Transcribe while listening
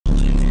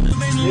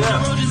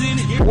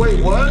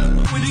Wait, what?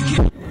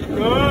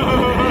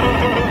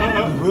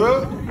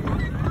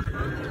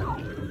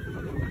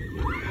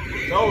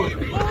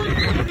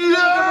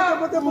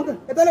 Yeah! Come on, let's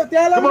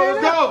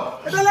go!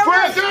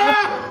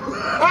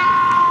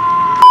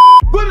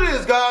 What it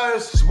is,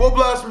 guys? It's your boy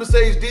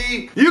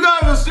BlastphamousHD. You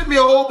guys have sent me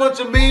a whole bunch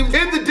of memes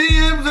in the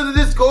DMs in the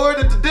Discord,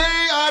 and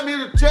today I'm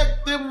here to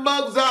check them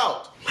mugs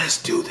out. Let's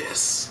do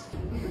this.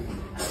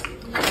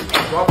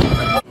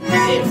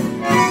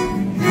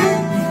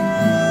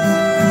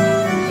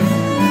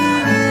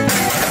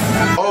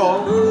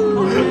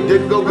 Oh,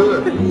 didn't go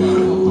good.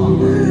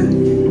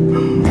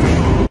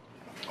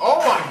 Oh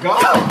my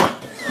God!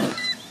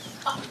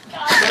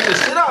 Get the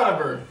shit out of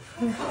her.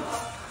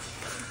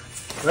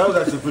 That was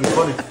actually pretty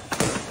funny.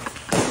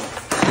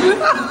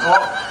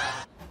 Oh,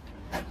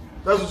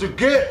 that's what you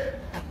get.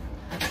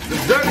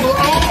 Exactly.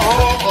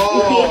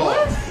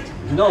 Oh.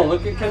 No,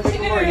 look at Ken's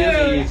more.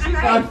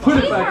 I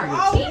put it back in the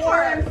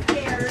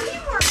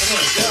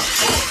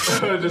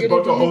Just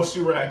broke the whole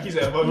shoe rack. He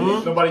said,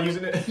 nobody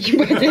using it.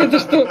 Yep,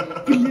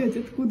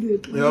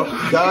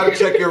 gotta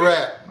check your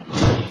rat.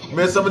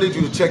 Man, somebody needs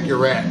you to check your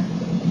rat.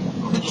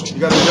 You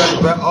gotta check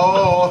it back.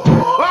 Oh.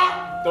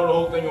 Throw the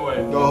whole thing away.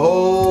 The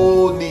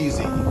whole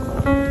kneesy.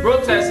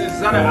 Bro, test is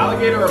that an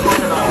alligator or a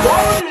crocodile?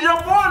 Why would you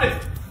jump on it?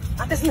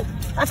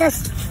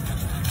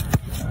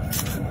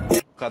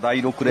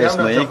第6レース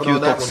の永久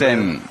特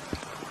選。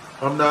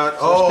I'm not.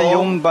 そして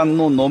4番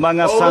の野間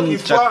が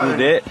3着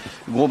で、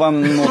5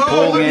番の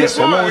峠、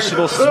その後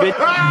ろ滑り。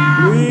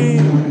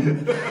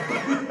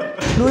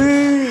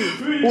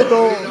Luis,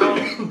 puto,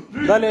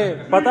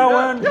 dale,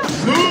 patawan.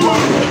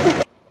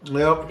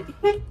 Yep.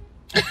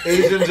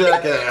 Asian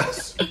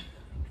jackass.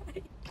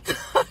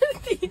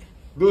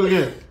 Do it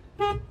again.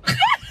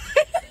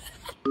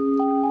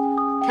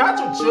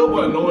 Cats are chill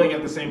but annoying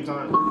at the same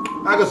time.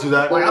 I can see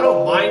that. Like, I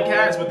don't mind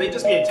cats, but they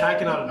just be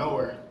attacking out of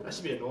nowhere. That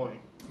should be annoying.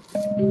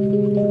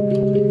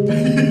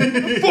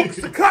 Fuck's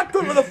the cat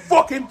under the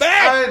fucking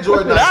bed! I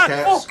enjoy nice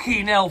cats.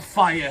 Fucking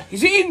hellfire!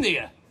 Is it in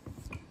there?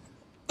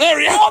 There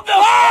he is! What the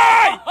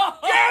hey!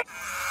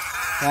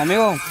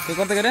 Amigo, ¿qué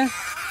corte querés?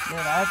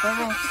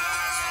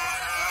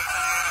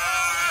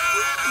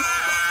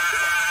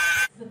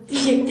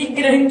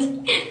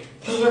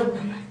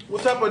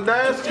 What type of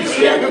nasty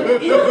shit?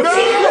 No!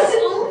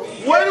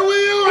 What are we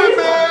doing,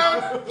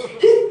 man?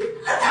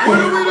 What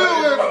are we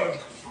doing?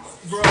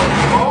 Bro,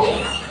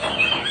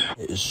 oh.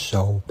 It's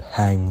so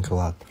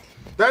panglock.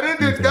 That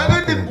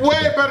ended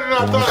way better than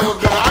I thought it was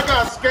gonna. I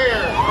got scared.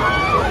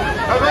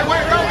 I was like,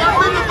 wait, no, that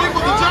bitch thing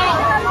was a joke.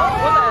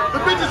 The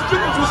bitch's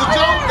strippers was a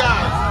joke,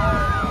 guys.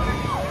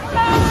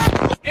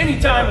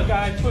 Anytime a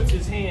guy puts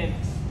his hand.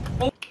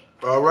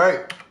 All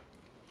right.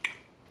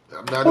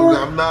 I'm not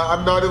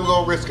even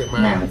gonna risk it,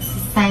 man. No, it's the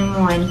same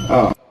one.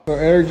 Oh. So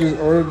Eric just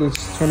ordered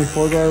this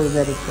 24 guy. We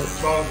gotta check.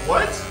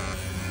 What?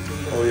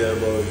 Oh yeah,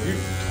 bro.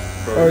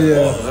 Oh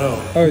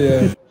yeah. Oh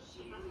yeah.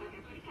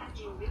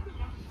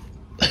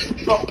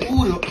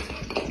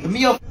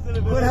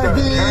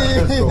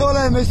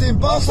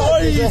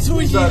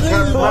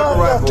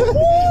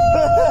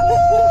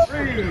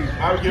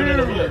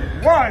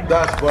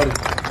 That's funny.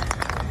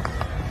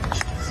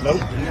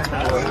 Nope.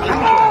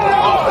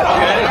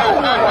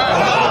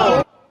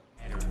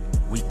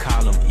 We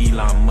call him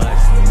Elon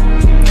Musk.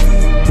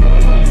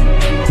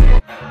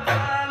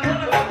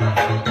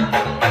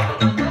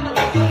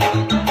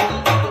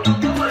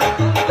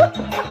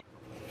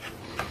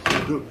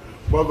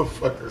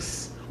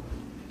 Motherfuckers.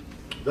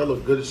 That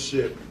look good as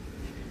shit.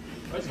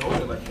 Why is it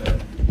holding like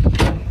that?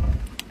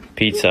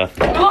 Pizza.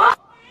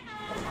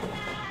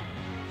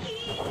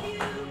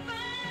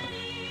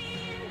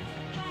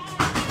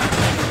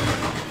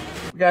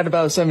 We got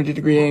about a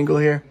 70-degree angle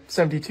here.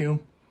 72.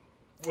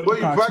 What,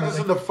 you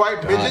practicing to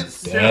fight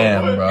midgets?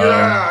 Damn, bro.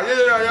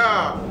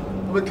 Yeah.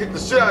 I'm gonna kick the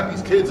shit out of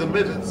these kids and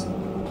midgets.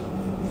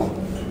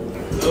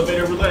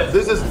 Elevator roulette.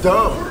 This is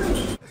dumb.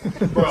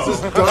 Bro.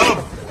 This is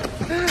dumb.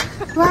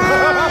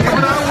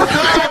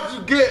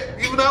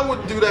 Even I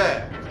wouldn't do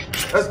that.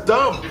 That's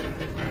dumb.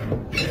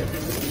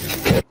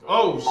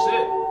 Oh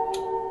shit.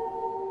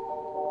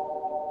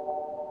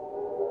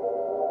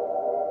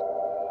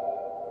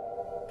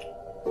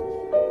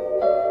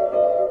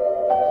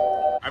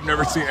 I've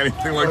never seen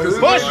anything like this.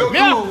 Push!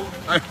 Yeah!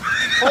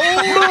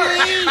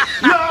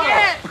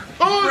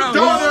 On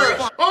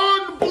Donner!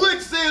 On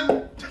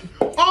Blitzen!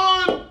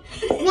 On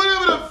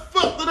whatever the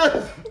fuck that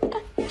is!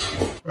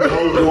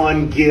 No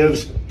one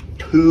gives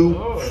two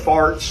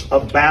farts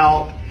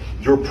about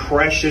your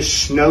precious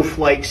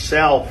snowflake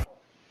self.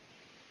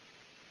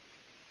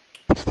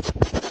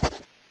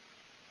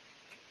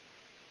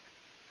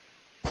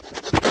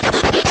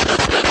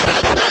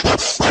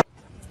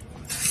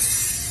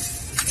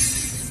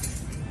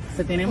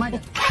 ¿Se tiene malla?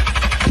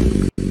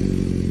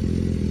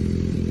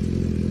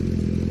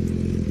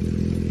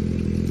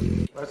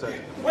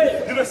 Wait,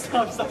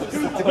 stop.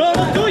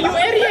 No, you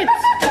idiot!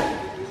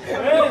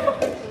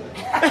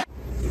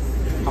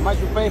 How much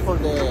you pay for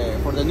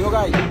the new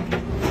guy?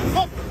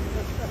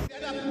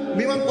 Can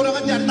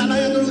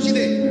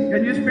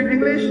you speak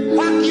English?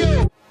 Fuck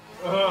you!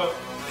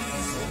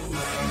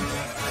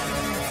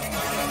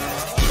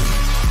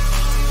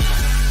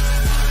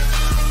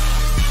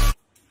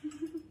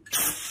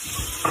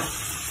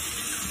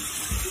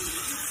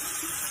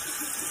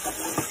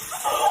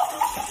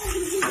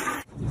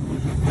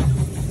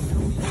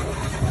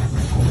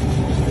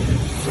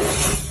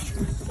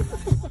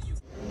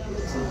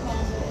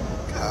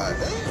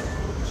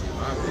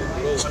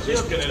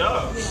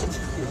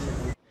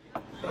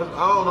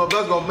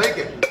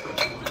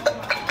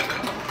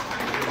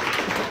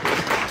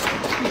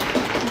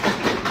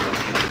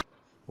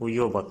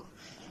 уёбок.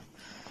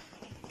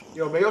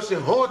 Yo, man, your shit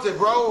haunted,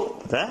 bro.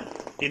 Да?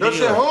 Your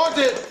shit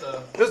haunted.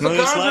 It's Ну the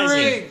и слази.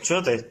 Conjuring.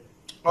 Чё ты?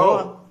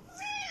 Oh.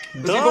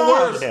 It's Да, even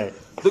worse. блядь.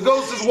 The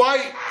ghost is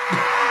white.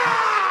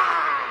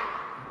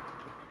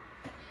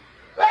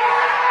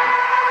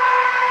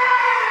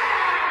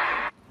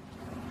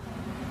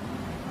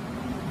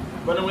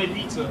 Runaway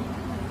pizza.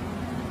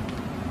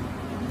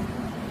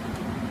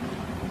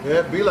 Yeah,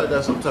 it be like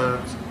that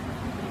sometimes.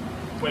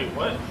 Wait,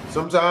 what?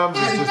 Sometimes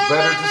it's just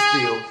better to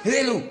steal.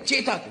 Hello,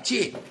 ce tată,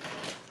 ce?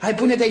 Hai,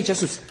 pune-te aici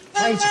sus.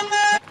 Aici.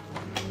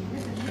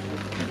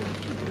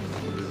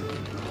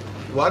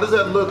 Why does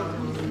that look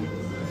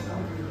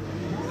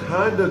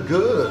kinda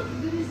good?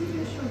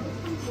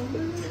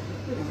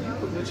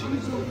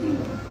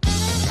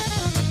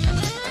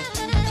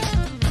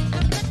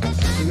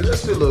 Nigga, that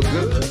shit look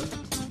good.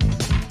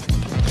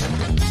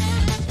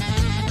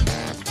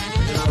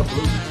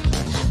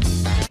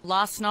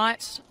 Last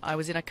night, I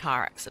was in a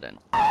car accident.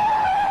 Okay,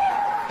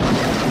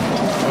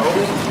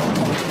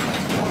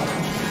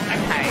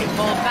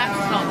 well,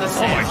 that's not the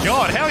same. Oh my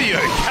god, how are you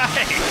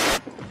okay?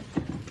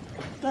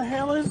 What the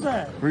hell is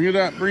that? Bring it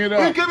up, bring it We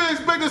up. come in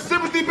expecting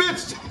sympathy,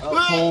 bitch.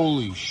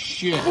 Holy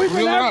shit. Reel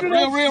it up,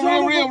 real.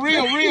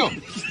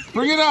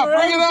 Bring it up,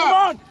 bring it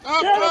up. Up.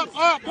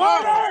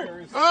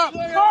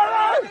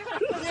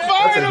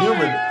 That's a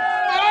human.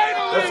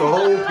 That's a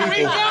whole people.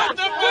 We got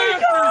him!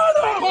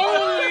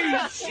 Holy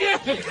shit!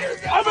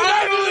 I've been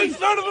idling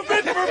son of a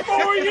bitch for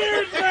 4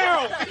 years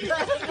now!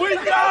 We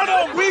got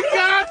him! We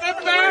got the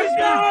bastard!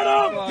 We got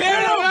him!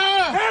 Get him!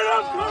 Hit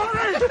him,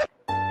 Connor!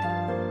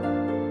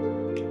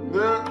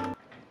 Yeah.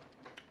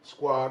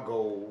 Squad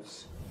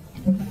goals.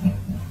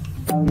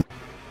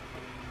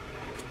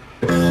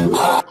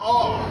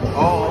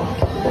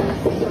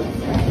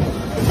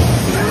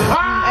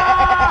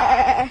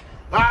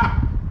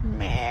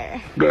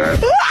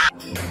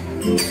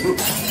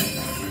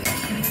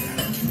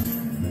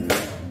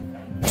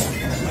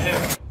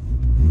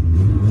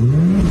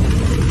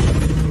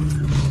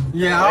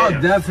 Yeah,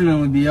 I'll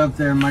definitely be up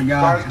there, my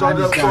guy. I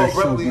Started just up gotta so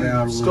soak abruptly, it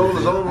out a little stole his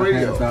bit. own I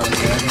radio. can't stop it.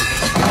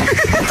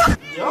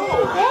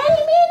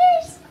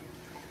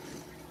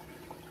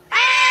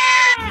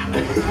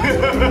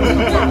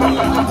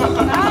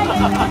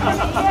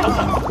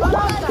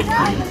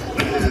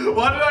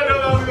 Why did I know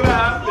that was gonna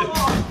happen?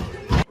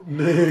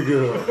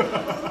 Nigga.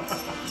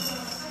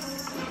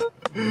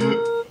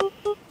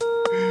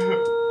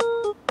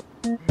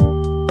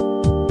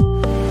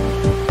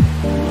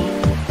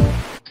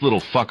 This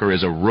little fucker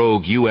is a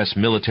rogue U.S.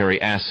 military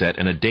asset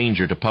and a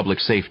danger to public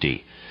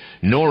safety.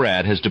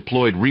 NORAD has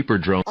deployed Reaper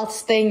drones. Att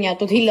stänga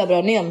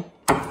tortillabrödningen.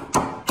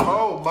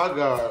 Oh my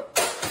god.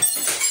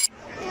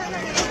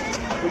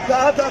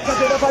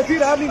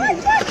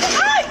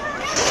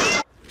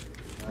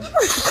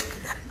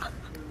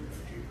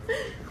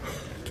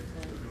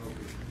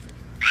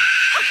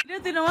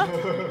 You know what?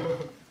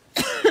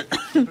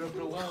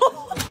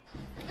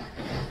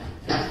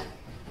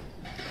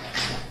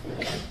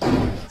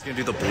 It's gonna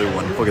do the blue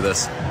one. Look at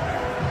this.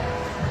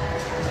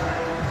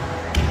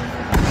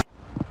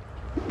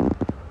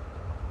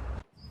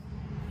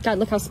 God,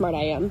 look how smart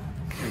I am.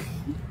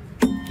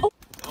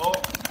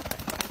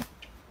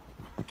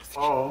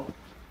 Oh.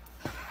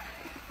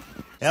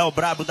 É o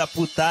brabo da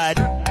putaria.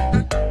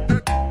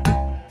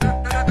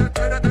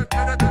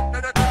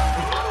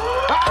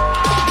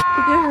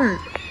 Get hurt.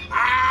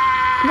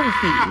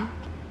 Murphy.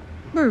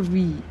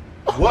 Murphy.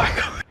 What?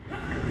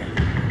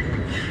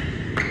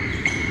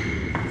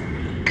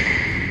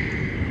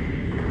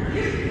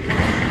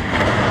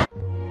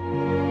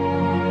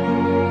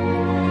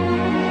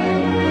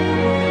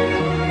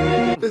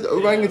 There's an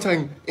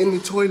orangutan in the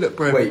toilet,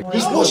 bro. Wait,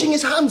 he's washing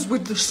his hands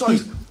with the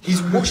soap.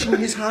 He's washing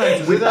his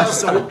hands with the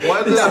soap.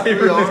 Why does that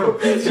three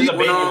arms? There's a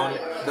baby on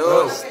it.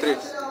 Dos,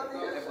 tres.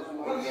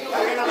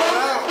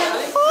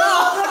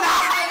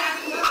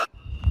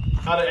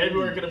 Out of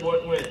everywhere could have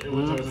went, it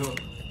went towards him.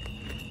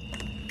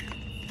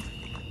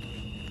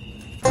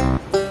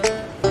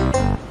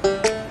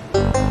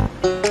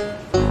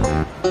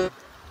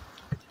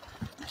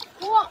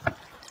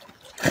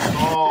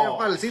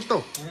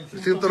 Palcito.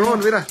 Cinturón,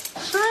 mira.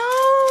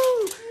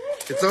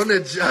 It's on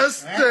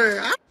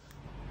adjuster.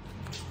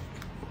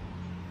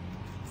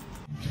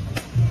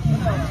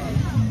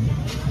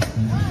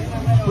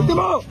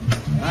 Último!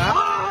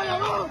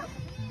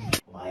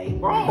 My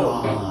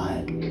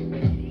God.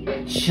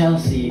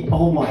 Chelsea,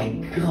 oh my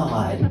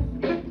God.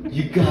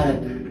 You gotta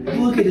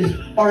look at this.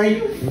 Are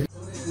you?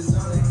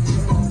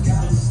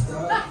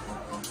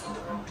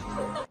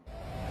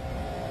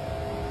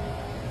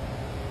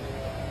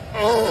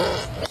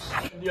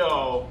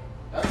 Yo.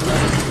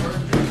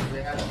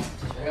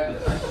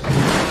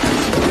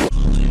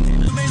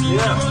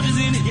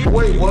 Yeah.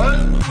 Wait, what?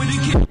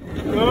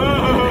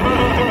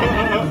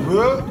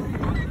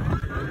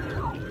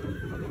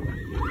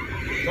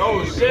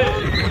 Oh shit.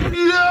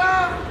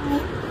 Yeah.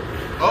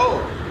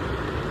 Oh.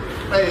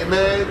 Hey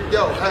man,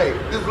 yo, hey,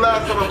 this is the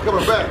last time I'm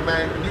coming back,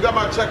 man. You got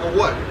my check or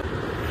what?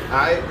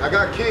 Alright, I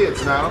got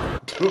kids now.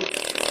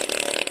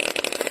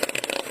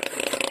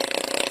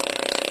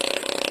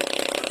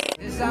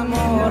 esa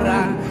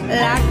morra,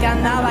 la que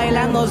anda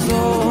bailando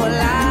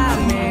sola,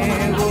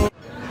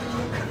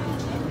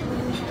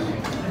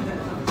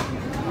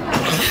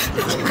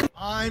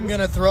 I'm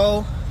gonna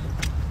throw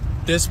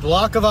this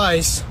block of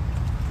ice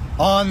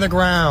on the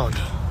ground.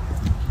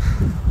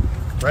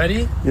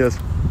 Ready? Yes.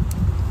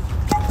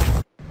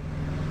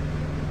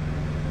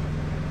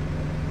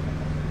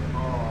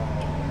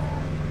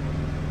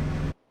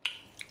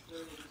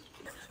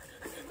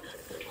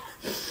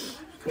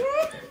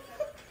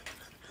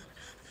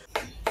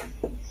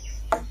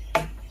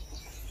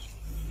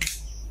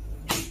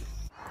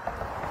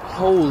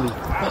 Holy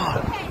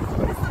fuck.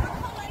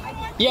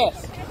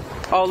 Yes.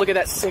 Oh, look at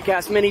that sick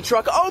ass mini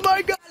truck. Oh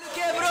my god.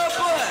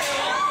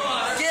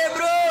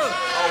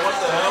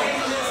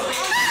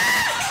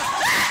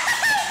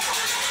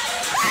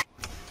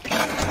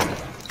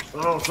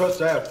 I don't trust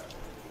that.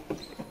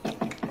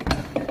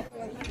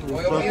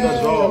 Trust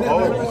that dog.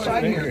 Oh.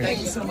 Thank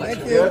you so much.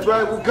 Yeah, that's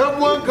right. Well,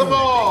 come on, come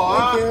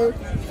on. Huh?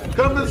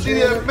 Come and see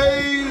the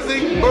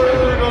amazing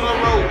bird on the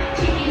road.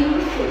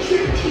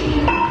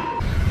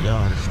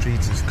 Y'all, the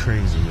streets is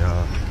crazy,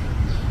 y'all.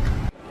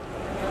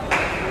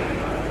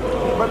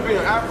 Must be in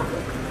Africa.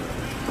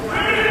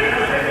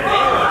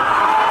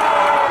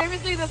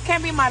 Seriously, this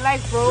can't be my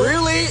life, bro.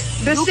 Really?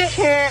 This you shit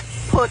can't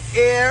put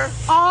air in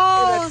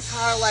a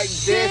car like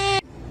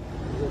this.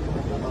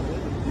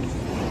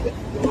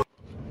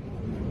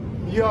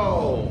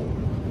 Yo.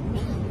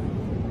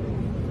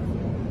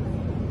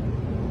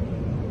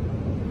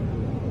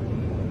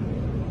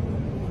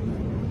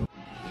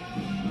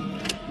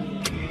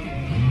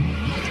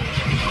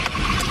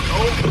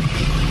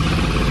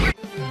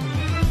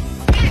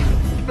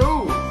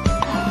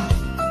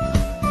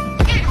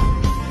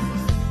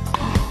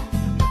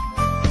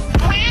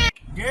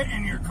 Get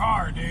in your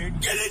car, dude.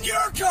 Get in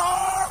your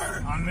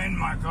car! I'm in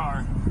my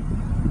car.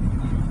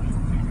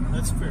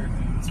 That's fair.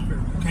 That's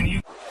fair. Can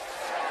you?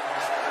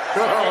 Oh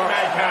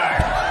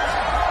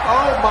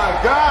my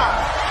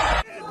God!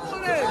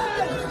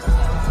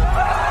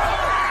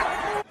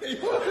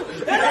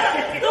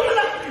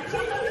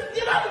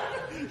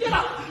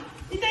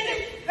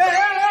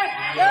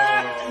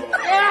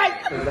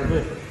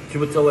 شو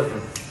بتسوي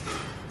لكم؟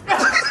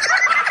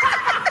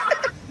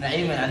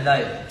 نعيم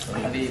العلايب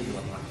حبيبي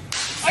والله.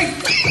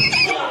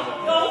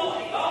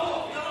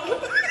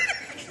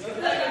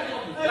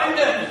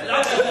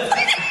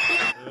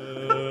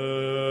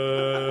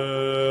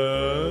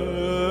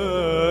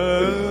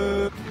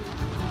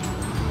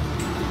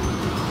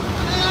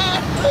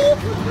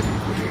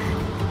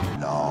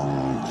 Long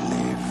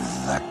live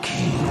the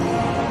king.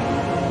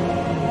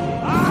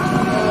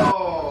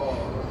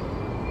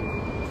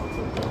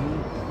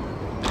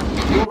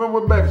 Moving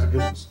with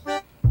Mexicans.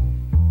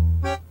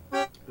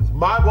 It's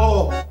my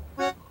ball.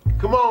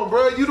 Come on,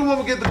 bro. You the one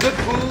who get the good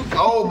food.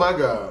 Oh my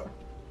God.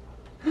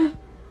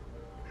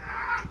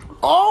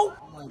 Oh!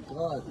 my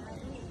god.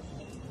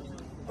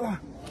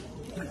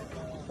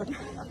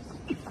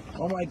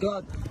 Oh my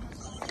god.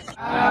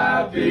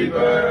 Happy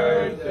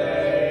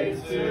birthday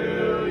to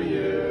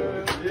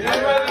you.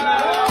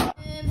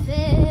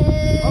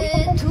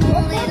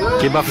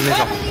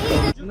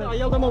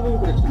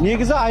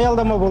 Негізі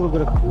аялдама болу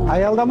керек.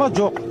 Аялдама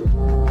жоқ.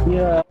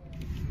 Yeah.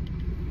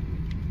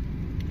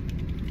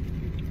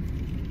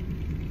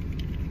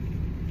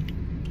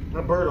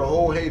 That bird a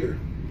whole hater.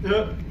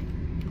 Yeah.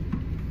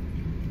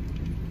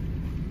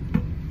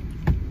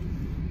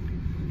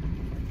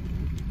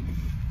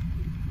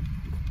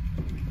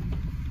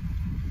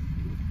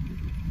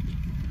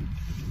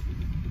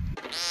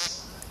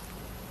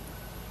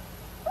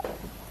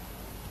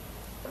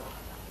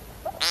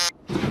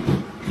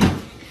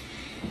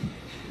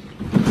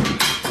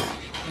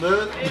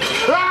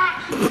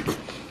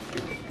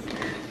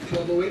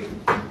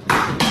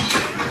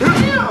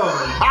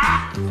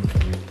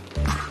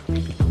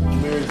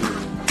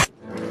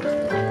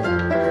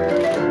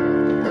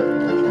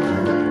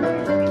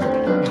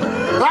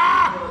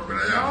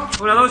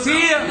 Una, dos y...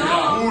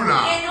 Una.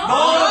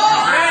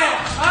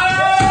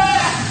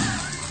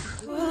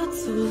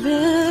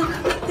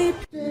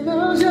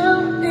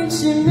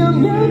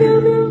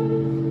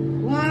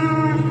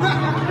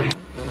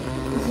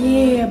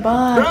 Yeah,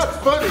 but... That's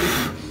funny.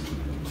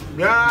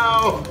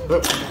 Meow.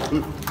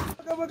 Come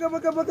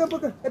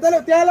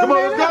on,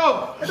 let's go.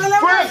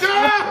 Fresh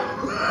up.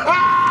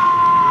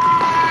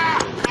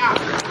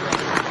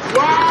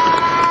 Wow.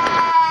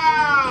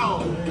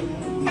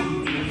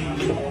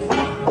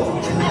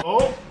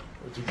 Oh,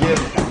 what you get?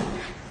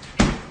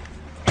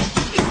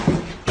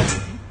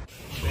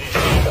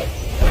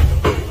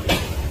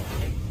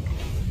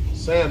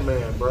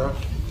 Sandman, bro.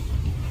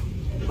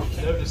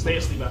 They'll just stay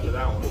asleep after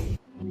that one.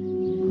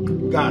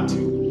 Got to.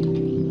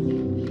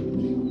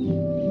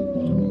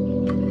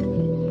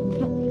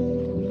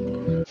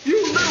 You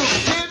little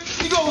shit!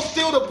 You gonna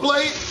steal the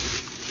plate?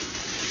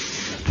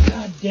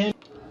 God damn.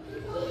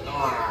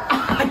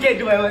 I can't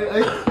do it.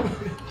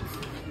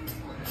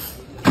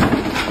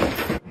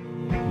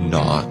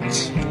 Not.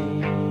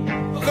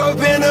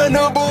 Open a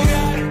new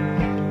Bugatti.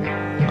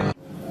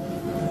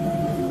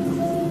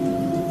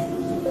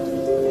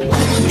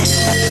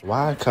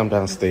 Why come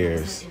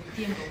downstairs?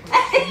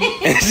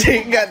 And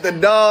she got the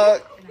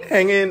dog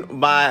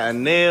hanging by a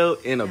nail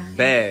in a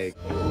bag.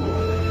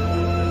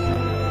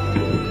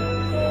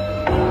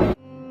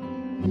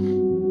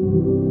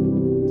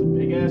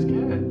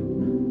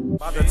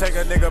 About to take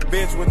a nigga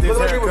bitch with this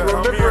haircut.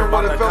 I'm here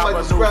about to cop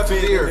a new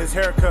fit with this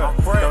haircut.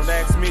 Don't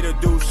ask me to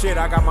do shit,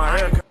 I got my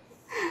haircut.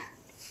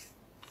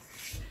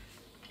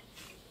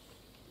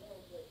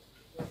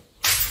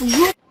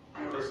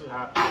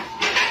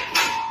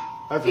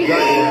 I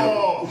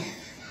forgot.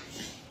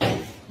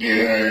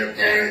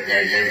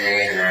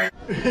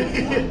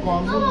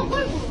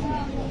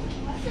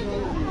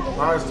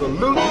 I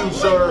salute you,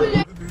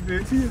 sir.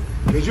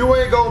 Because you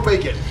ain't gonna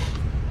make it.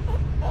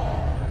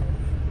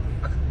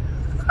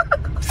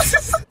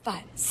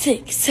 5,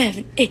 6,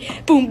 7,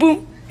 8, boom,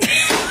 boom.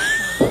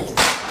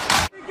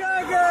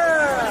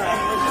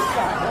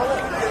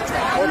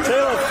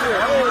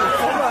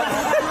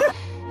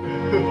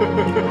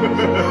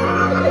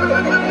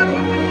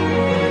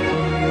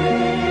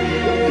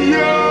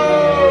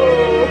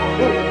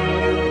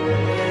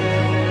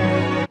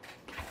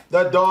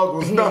 That dog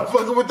was not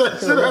fucking with that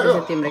shit at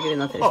all.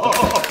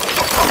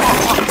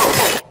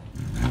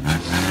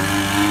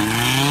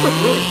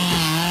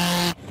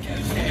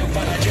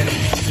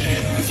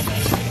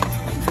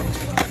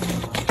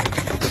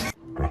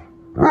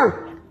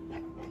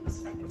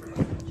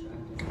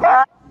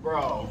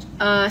 Bro.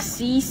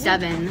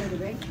 C7.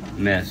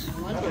 Miss.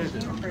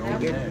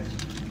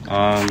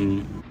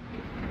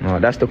 No,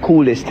 that's the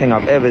coolest thing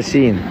I've ever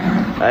seen.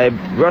 Hey,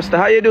 Rasta,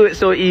 how you do it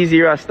so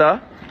easy,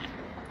 Rasta?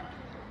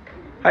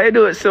 How you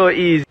do it so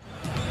easy?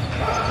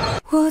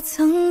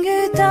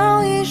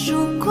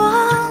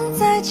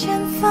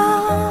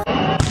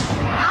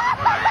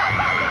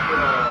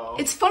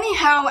 It's funny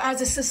how,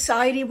 as a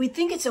society, we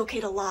think it's okay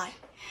to lie.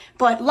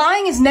 But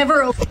lying is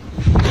never okay.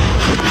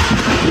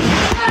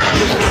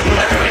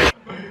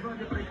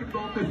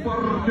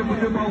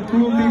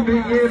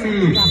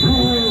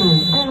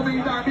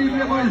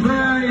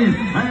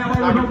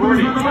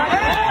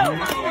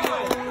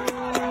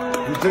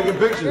 You taking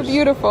pictures? You're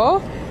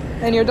beautiful.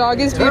 And your dog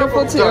is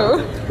beautiful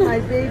too. My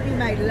baby,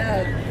 my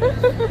love.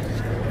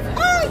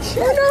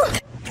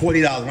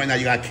 $20 right now,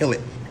 you gotta kill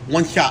it.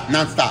 One shot,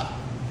 non-stop.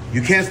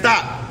 You can't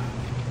stop.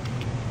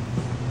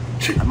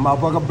 That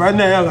motherfucker burned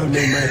the hell out of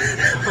me, man.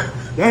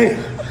 Damn.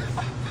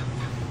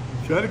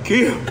 Try to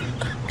kill.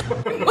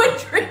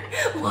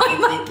 Why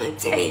my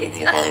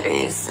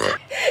potatoes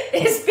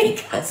is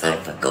because I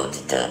forgot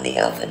to turn the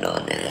oven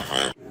on.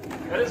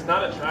 That is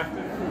not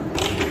attractive.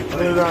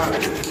 They're not.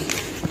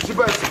 You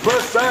better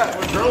suppress that.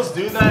 When girls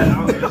do that,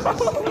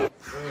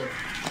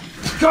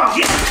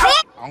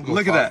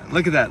 Look at that,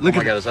 look at that, look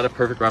at that. Oh my god, is that a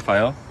perfect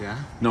Raphael? Yeah.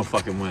 No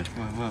fucking way.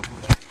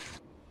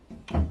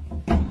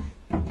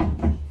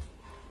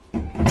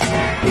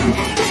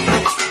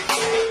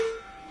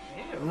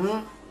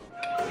 What?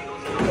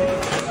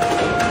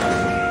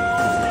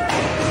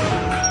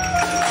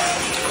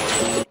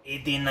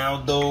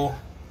 Edinaldo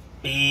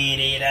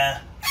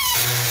Pereira.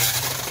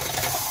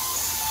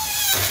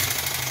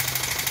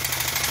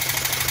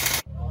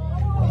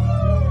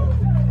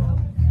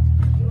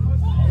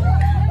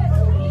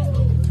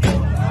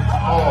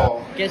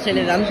 Que se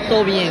le dan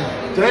todo bien.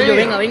 Yo,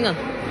 venga, venga.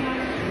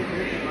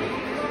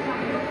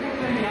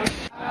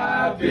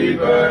 Happy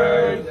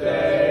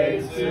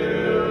birthday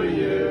to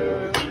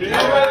you.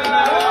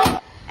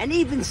 And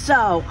even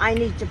so, I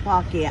need to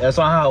park here. That's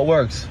not how it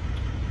works.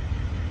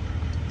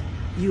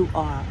 You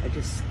are a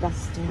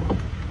disgusting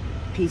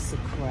piece of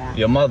crap.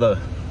 Your mother.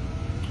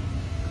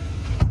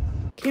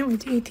 Can't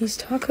wait to eat these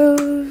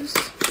tacos.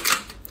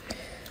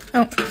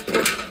 Oh.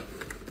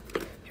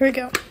 Here we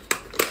go.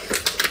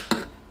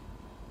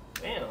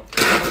 Damn.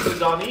 What did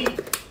Don eat?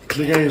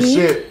 Look at his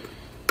shit.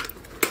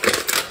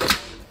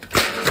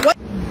 What?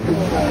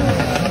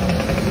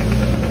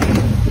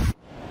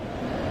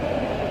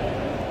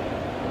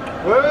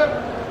 What?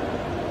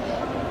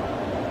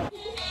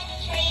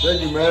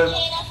 Thank you, man.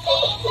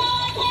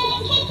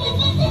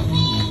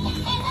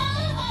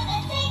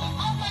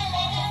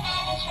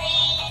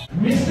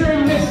 Mr.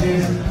 and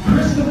Mrs.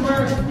 Christopher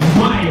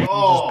Meyer.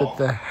 Just bit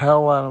the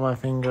hell out of my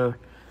finger.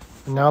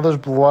 And now there's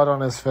blood on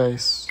his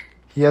face.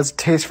 He has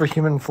taste for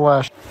human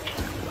flesh.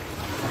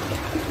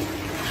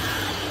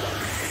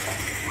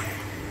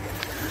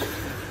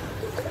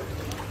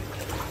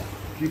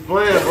 Keep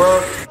playing,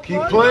 bro.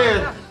 Keep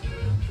playing.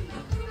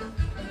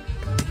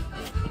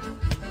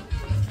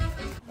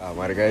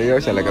 Маргаё,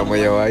 шалага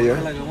моё.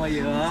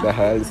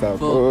 Сахаль,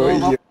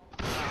 сапой.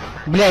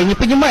 Бля, не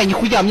понимаю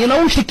нихуя, мне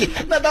наушники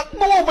надо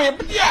новые,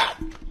 бля!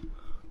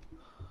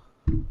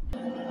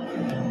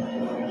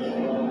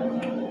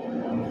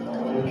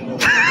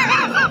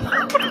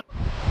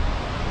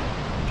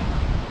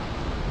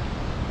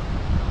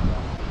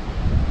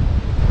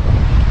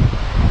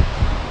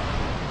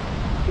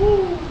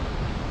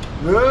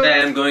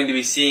 Today I'm going to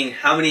be seeing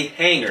how many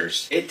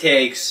hangers it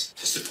takes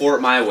to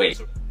support my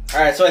weight.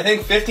 Alright, so I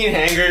think 15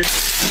 hangers.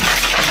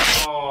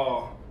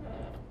 Oh.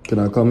 Can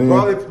I come in?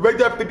 Probably make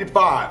that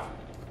 55.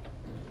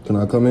 Can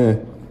I come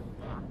in?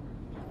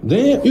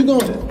 Damn, you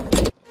gonna...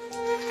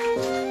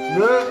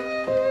 Yeah.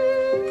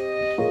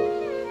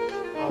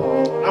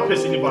 I'll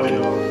piss anybody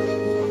off.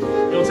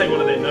 You'll take one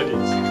of their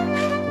nuggets.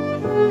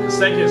 The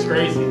second is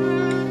crazy.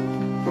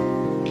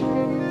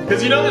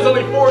 Because you know there's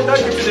only 4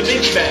 nuggets in the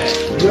mini bag.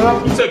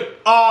 Yeah. You took...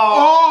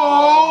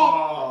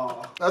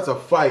 Oh! That's a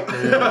fight,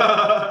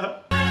 man.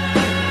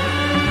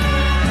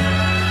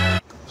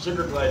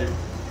 Sugar glider.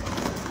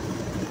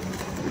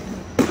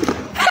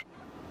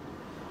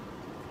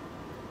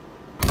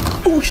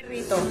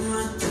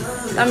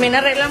 También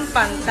arreglan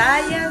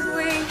pantallas,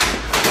 güey.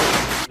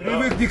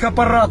 Привыкни к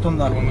аппарату,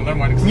 нахуй.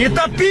 Не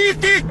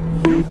топите!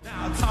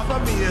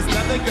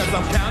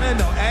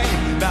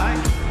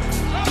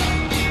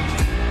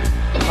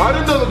 I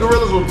didn't know the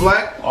gorillas were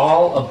black.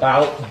 All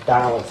about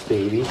balance,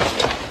 baby.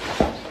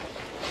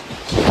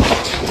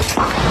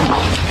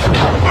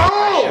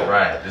 Oh!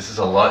 Right, this is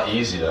a lot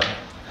easier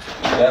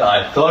than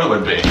I thought it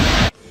would be.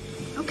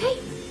 Okay,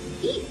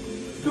 eat.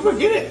 Come on,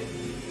 get it.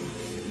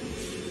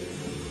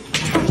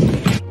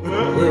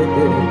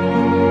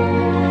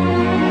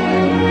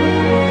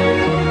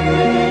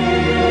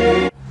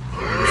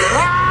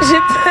 J'ai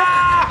peur.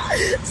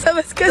 Ça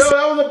va se casser. Yo,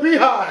 that was a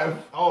beehive.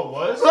 Oh, it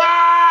was?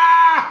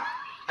 Ah!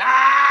 I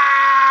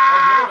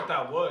was wondering what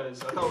that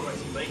was. I thought it was like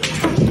some Lego.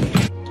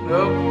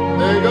 Yep,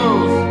 there it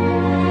goes.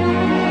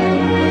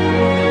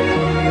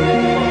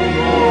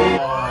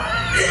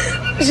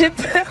 J'ai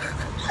peur.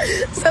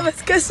 Ça va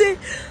se casser.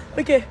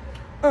 Ok.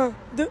 1,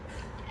 2.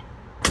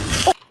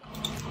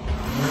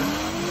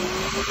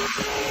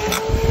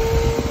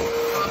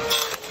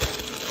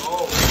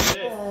 Oh,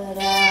 shit.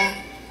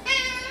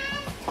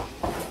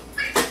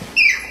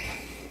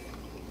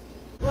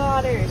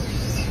 Water.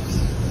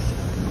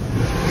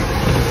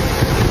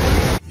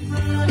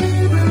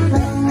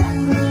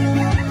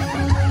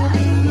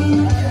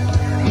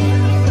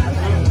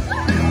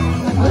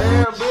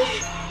 Damn, bitch.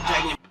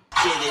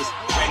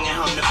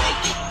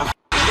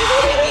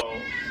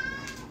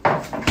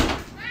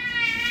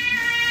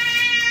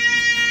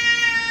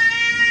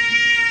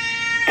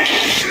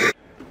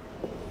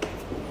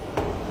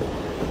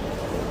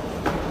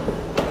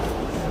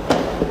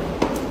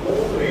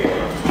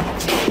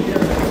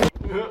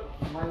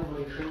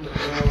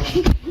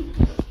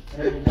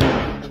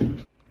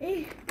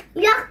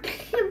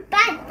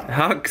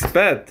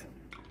 Hackspett.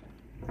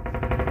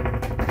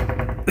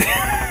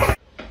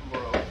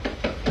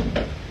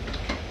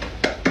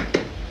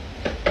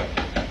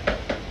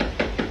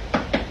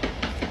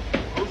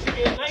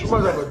 She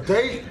must have a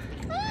date.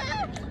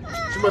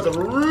 She must have a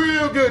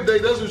real good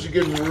date. That's what she's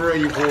getting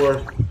ready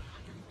for.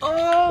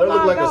 Oh, that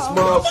look like a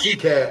small sea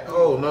cat.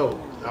 Oh no.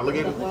 Now look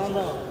at it.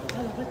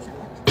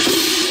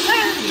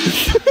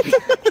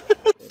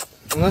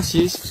 У нас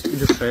есть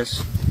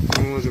дефреш.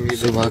 Мы можем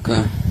ездить.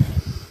 Собака.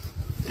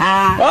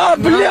 А,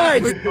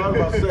 блядь! I was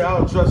about to say, I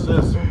don't trust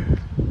this.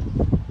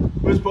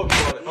 Which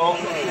Pokemon? Oh.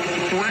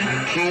 3,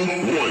 2,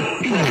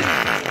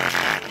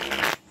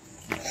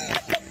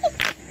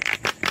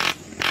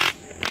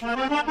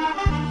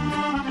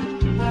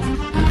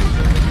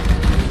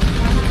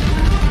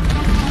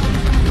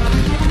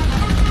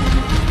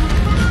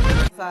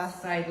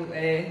 1. Sai due.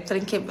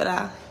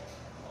 Trinchebra.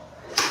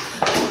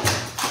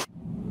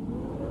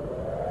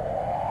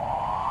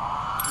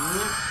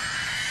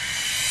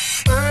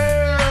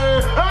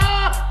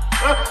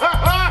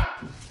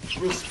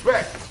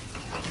 Respect.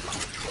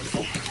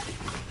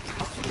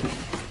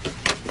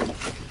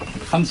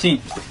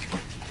 50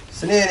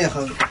 سنين يا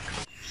اخي.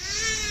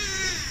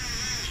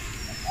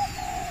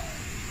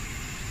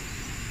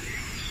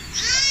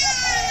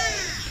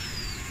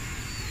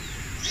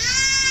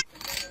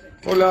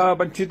 Hola,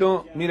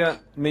 Panchito. Mira,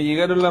 me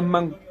llegaron las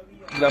mangas.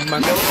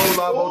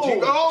 Hola,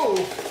 Bochico. Oh.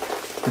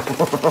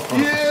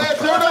 Yeah,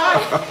 turn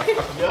up.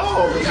 Yo,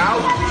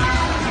 out.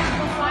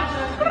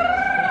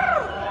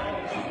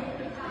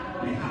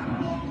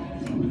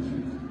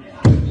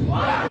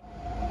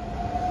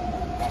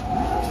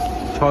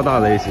 I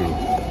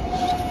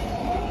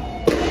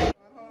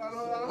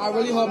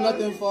really hope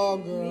nothing fall,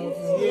 girl.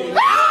 Yeah.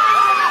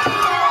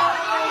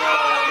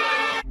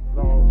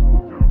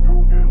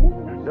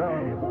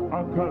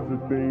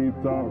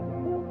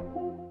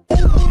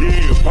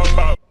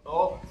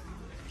 Oh.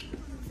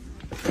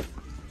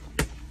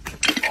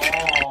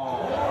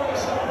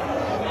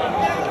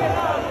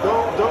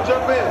 Don't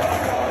jump in.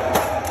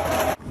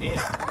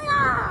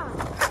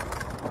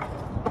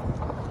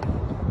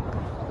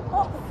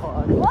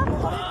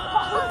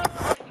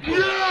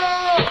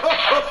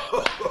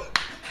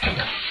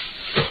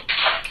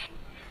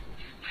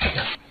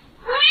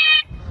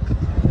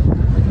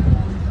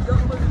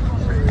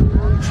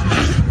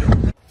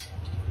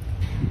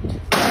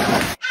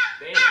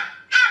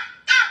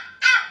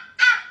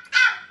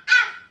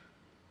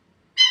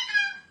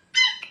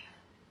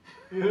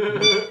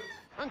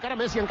 Encara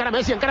Messi, encara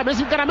Messi, encara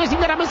Messi, encara Messi,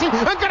 encara Messi,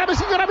 encara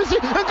Messi, encara Messi,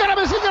 encara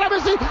Messi, encara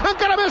Messi,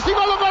 encara Messi,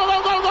 gol, gol,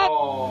 gol, gol, gol. Oh,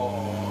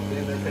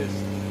 damn, that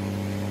pissed.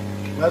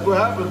 That's what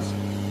happens.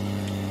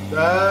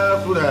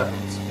 That's what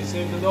happens. They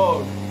saved the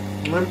dog.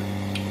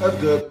 That's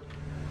good.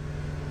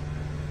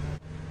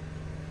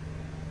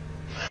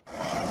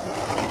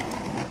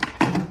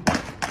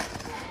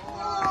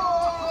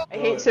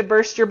 to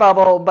burst your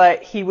bubble,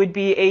 but he would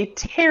be a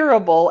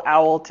terrible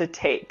owl to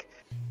take.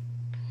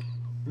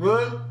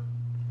 What?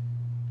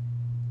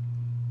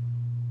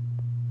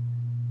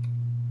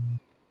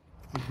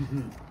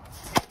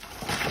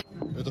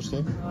 Это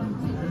что?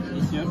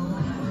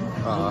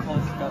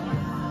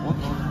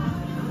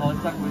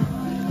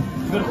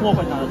 Теперь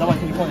хлопать надо. Давай,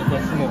 телефон я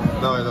тебя сниму.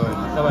 Давай.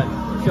 Давай.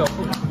 Все.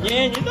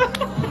 Не так.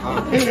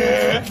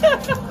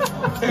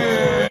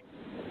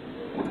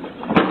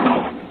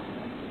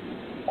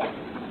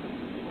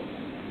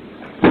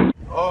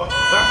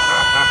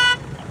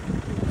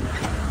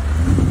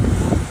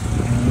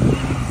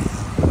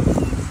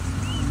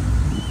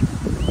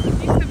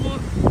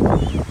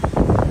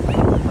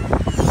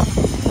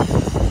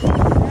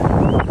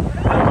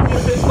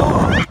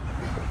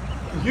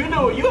 You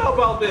know, you help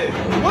out there.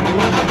 What the?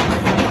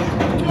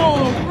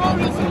 Oh, bro,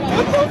 this is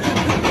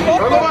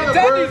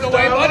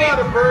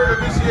the bird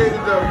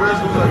initiated the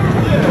aggressive.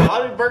 Yeah, how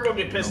did Burger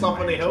get pissed off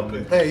when they help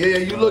it? Hey, yeah,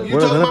 you look, you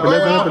talking about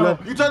bird?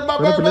 You talking about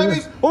bird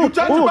babies? You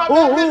talking about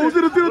bird babies?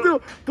 Tiro.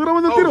 Estoy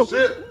grabando el tiro.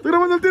 shit. Estoy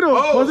grabando el tiro.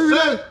 Oh,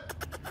 shit.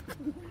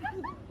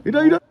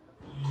 Mira.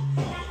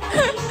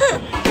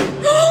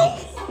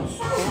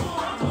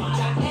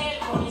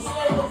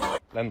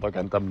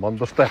 Lentokentän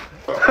montusta.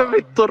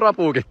 Vittu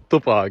rapuukit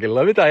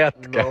tupaakilla. Mitä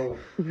jätkä?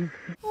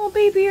 Oh,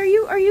 baby,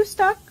 are you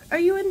stuck? Are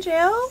you in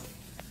jail?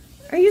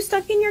 Are you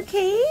stuck in your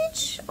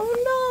cage? Oh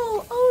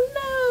no! Oh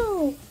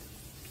no!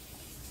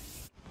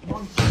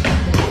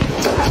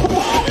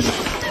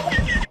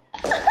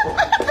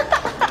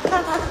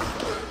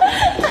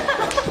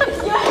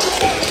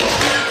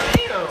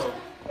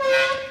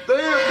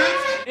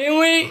 Et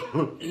oui,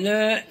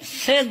 le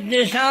 7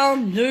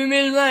 décembre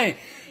 2020,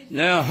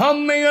 le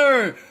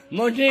Hummingbird,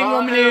 monté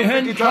comme les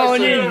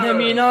hundcallistes de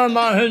mes noms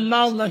en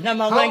hundmarde de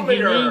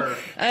Saint-Martin-Québec.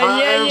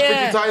 I am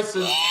 50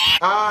 Tyson.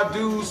 I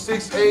do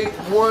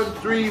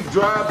 6813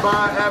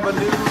 Drive-By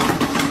Avenue.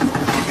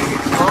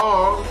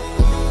 Oh.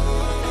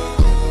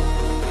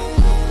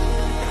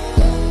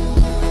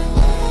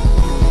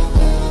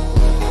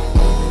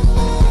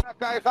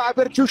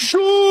 O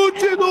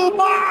chute do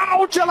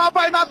Malte, ela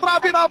vai na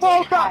trave e na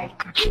volta.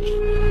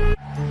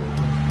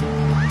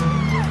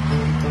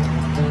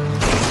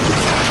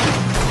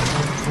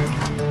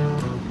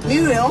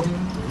 Muriel?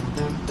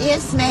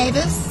 Yes,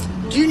 Mavis?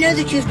 Do you know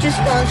that you've just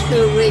gone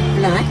through a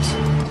red light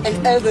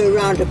and over a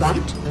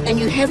roundabout and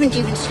you haven't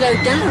even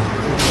slowed down?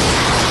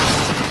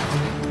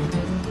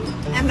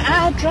 Am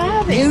I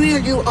driving?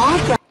 Muriel, you are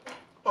driving.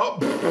 Oh,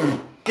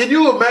 can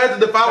you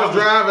imagine if I was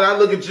driving, I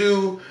look at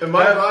you and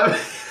my body?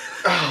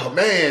 Oh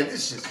man,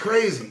 this is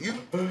crazy. You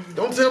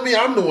don't tell me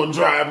I'm the one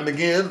driving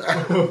again.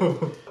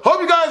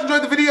 Hope you guys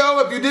enjoyed the video.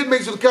 If you did,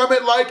 make sure to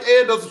comment, like,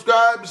 and don't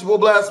subscribe. It's your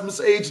boy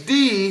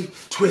BlastphamousHD.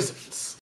 Twizzle.